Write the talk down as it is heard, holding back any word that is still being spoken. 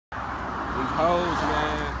hoes,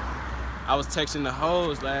 man. I was texting the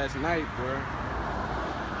hoes last night, bro.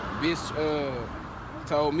 Bitch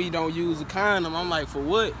told me don't use a condom. I'm like, for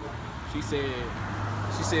what? She said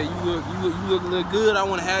you look good. I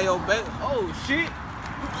want to have your baby. Oh shit.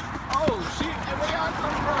 Oh shit. Hey, where y'all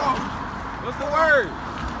come from? What's the word?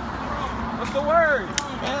 What's the word?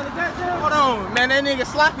 Man, hold on, man. That nigga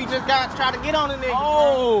Sloppy just tried to get on the nigga.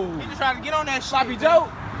 Oh. Bro. He just tried to get on that Sloppy Joe.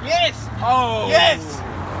 Yes. Oh. Yes.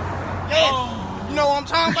 Yes. Oh. You know what I'm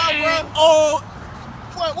talking about, bro? Oh.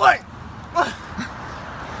 What?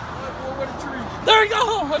 Where the tree? There you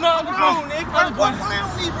go. No, come on, nigga. What on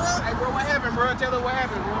me, bro? Hey, bro, what happened, bro? Tell her what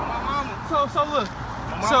happened, bro. My mama. So look.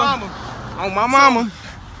 On my mama.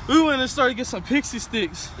 We went in the store to get some pixie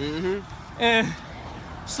sticks. And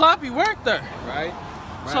Sloppy worked there. Right.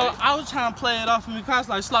 So I was trying to play it off of me because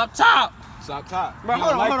like Slop top. Slop top. Bro,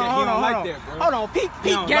 hold on. Peep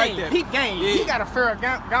game. Like peep game. Yeah. He got a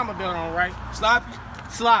Ferragamo belt on, right? Sloppy.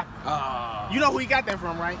 You know who he got that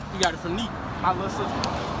from, right? He got it from Neat. My little sister.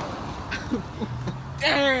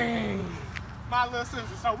 Dang. My little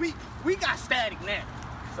sister. So we got static now.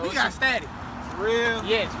 So we got static. For real?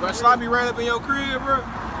 Yes, bro. Sloppy ran up in your crib, bro?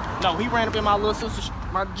 No, he ran up in my little sister's,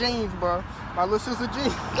 my jeans, bro. My little sister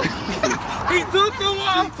jeans. He took them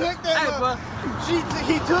off. He took them off.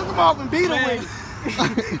 He took them off and beat him with.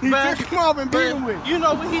 He took them off and beat him with. You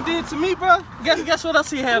know what he did to me, bro? Guess what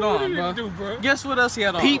else he had on, bro? Guess what else he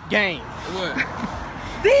had on? Peep game. What?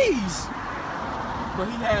 These. But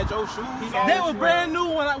he had your shoes. They were brand new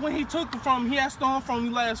when he took them from me. He had stolen from me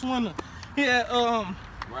last winter. He had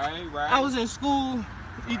Right. I was in school.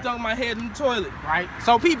 He dunked my head in the toilet. Right.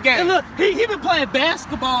 So peep game. And look, he been playing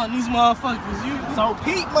basketball in these motherfuckers. So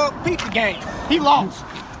peep the game. He lost.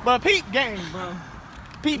 But peep game, bro.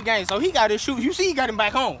 Peep game. So he got his shoes. You see he got him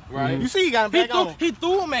back home. Right. You see he got him back home. He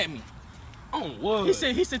threw him at me. Oh, what?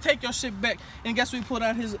 He said take your shit back. And guess what he put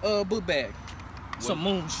out his book bag? What? Some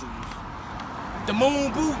moon shoes. The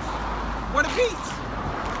moon boots. What the beats?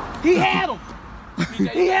 He had them.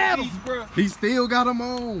 He had them, bro. He still got them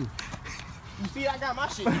on. You see, I got my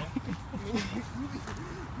shit, though. You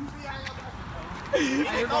see, I got my shit, though.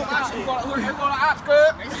 Here go my shit. Here go the ops,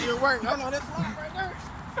 cuz. They still working. Hold on, that slop right there.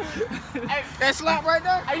 Hey, that slop right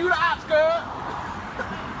there? Hey, you the ops, cuz.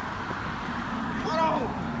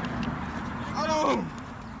 Hold on.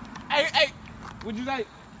 Hey. What'd you say? What you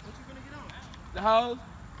finna get on? The hoes?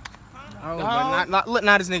 Huh? Oh, but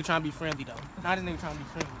not this nigga trying to be friendly, though. Not this nigga trying to be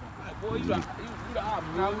friendly, though. Like, boy, you the ops,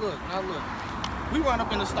 bro. Now look. We run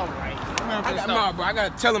up in the store, right? Nah, bro, I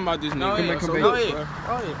gotta tell him about this nigga. Go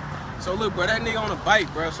ahead. So look, bro, that nigga on a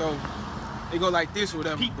bike, bro. So they go like this or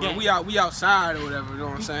whatever, bro. We outside or whatever, you know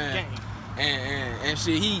what I'm saying? And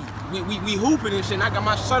shit, we hooping and shit. And I got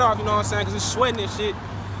my shirt off, you know what I'm saying? Cause it's sweating and shit.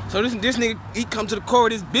 So this nigga, he come to the car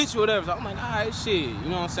with this bitch or whatever. So I'm like, alright, shit, you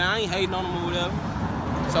know what I'm saying? I ain't hating on him or whatever.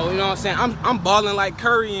 So you know what I'm saying? I'm balling like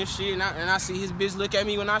Curry and shit, and I see his bitch look at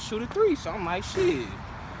me when I shoot a three. So I'm like, shit.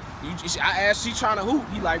 I asked, she trying to hoop.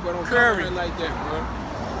 He like, bro, don't Curry like that, bro.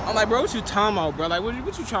 I'm like, bro, what you talking about, bro? Like, what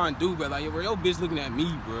you trying to do, bro? Like, bro, your bitch looking at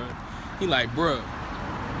me, bro. He like, bro.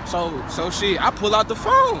 So shit, I pull out the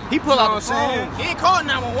phone. He pull out the phone. He ain't called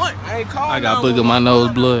 911. I ain't called 911. I got book in my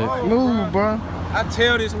nose blood. Move, bro. I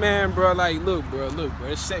tell this man, bro, like, look, bro,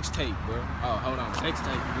 it's sex tape, bro. Oh, hold on, sex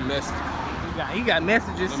tape, the message. He got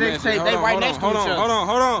messages, sex tape. They right next to each other.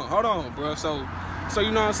 Hold on, bro. So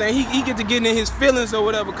you know what I'm saying? He get to getting in his feelings or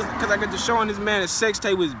whatever, cause I get to showing this man a sex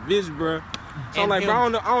tape with his bitch, bro. So I'm like, bro, I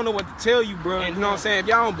don't know what to tell you, bro. You know what I'm saying? If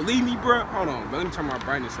y'all don't believe me, bro, hold on, bro. Let me turn my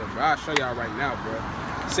brightness up, bro. I'll show y'all right now,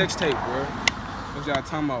 bro. Sex tape, bro. What y'all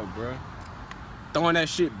talking about, bro? Throwing that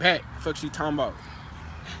shit back. Fuck she talking about?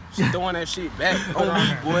 She throwing that shit back on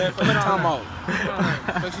me, boy. Fuck she talking about?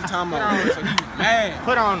 Fuck she talking about? So he was mad.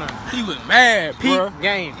 Put on her. He was mad, bro. Peep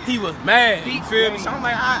game. He was mad. You feel me? So I'm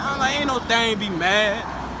like, ain't no thing be mad.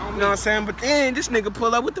 You know what I'm saying? But then this nigga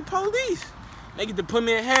pull up with the police. They get to put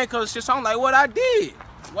me in handcuffs. So I'm like, what I did?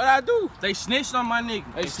 What I do? They snitched on my nigga.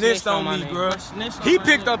 They snitched on me, bro. He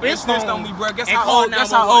picked up and snitched on me, bro. Guess how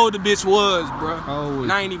old the bitch was, bro. Oh,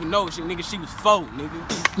 and I ain't even know shit, nigga. She was 4, nigga.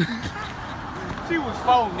 She was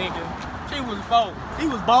 4, nigga. She was 4. He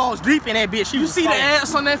was balls deep in that bitch. You see the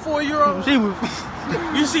ass on that 4-year-old? She was.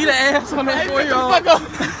 You see the ass on that 4-year-old?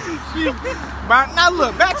 Now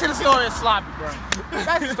look, back to the story of Sloppy, bro.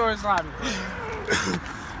 Back to the story of Sloppy, bro.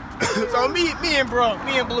 So me and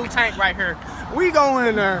Blue Tank right here. We go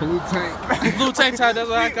in there. Blue Tank. Blue Tank type, that's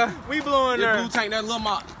what I got. We blew in there. Blue Tank, that Lil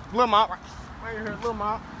Mop. Lil Mop, right here, Lil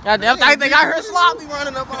Mop. I think I heard Sloppy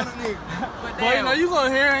running up on the nigga. Boy, you know you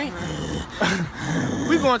gonna hear, ain't?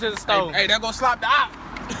 We going to the store. Hey, there go Slop the op.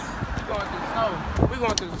 We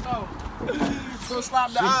going to the store. So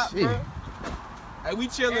slop the op, bro. Hey, we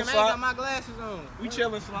chillin', Damn, I ain't got my glasses on. We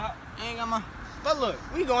chillin', slop. I ain't got my. But look,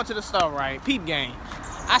 we going to the store, right? Peep game.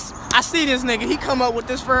 I see this nigga. He come up with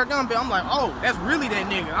this fur gun belt. I'm like, oh, that's really that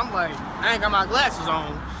nigga. I'm like, I ain't got my glasses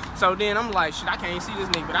on. So then I'm like, shit, I can't even see this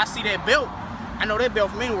nigga. But I see that belt. I know that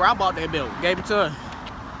belt from anywhere. I bought that belt. Gave it to her.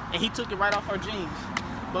 And he took it right off her jeans.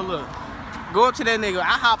 But look, go up to that nigga.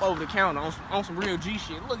 I hop over the counter on some real G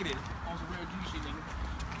shit. Look at this. On some real G shit, nigga.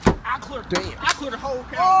 I cleared the whole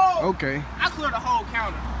counter. Oh! Okay. I cleared the whole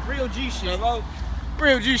counter. Real G shit.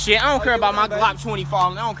 Real G shit. I don't care about my Glock 20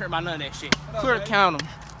 falling. I don't care about none of that shit. Clear the counter.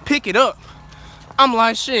 Pick it up. I'm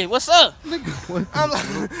like, shit, what's up? I'm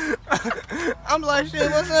like,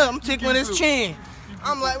 shit, what's up? I'm tickling his chin.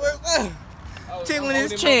 I'm like, what's up? Tickling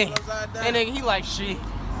his chin. And nigga, he like, shit.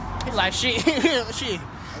 He like, shit. Shit,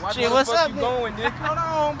 what's up? Going, Nick? Hold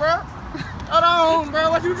on, bro. Hold on, bro.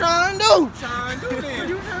 What you trying to do? Trying to do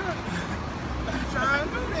then. Trying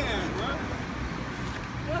to do then, bro.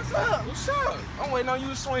 What's up? What's up? I'm waiting on you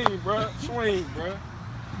to swing, bro. Swing, bro.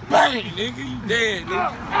 Bang, nigga. You dead,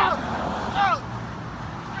 nigga.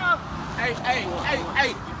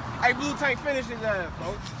 Hey, Blue Tank, finish his ass,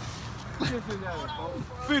 folks. Finish his ass,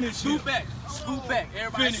 folks. Finish Scoot back. Scoot back.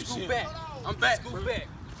 Everybody Finish scoot him. back. I'm back. Scoot bro. back.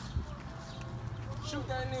 Shoot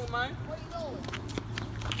that nigga, man. What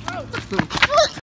are you doing?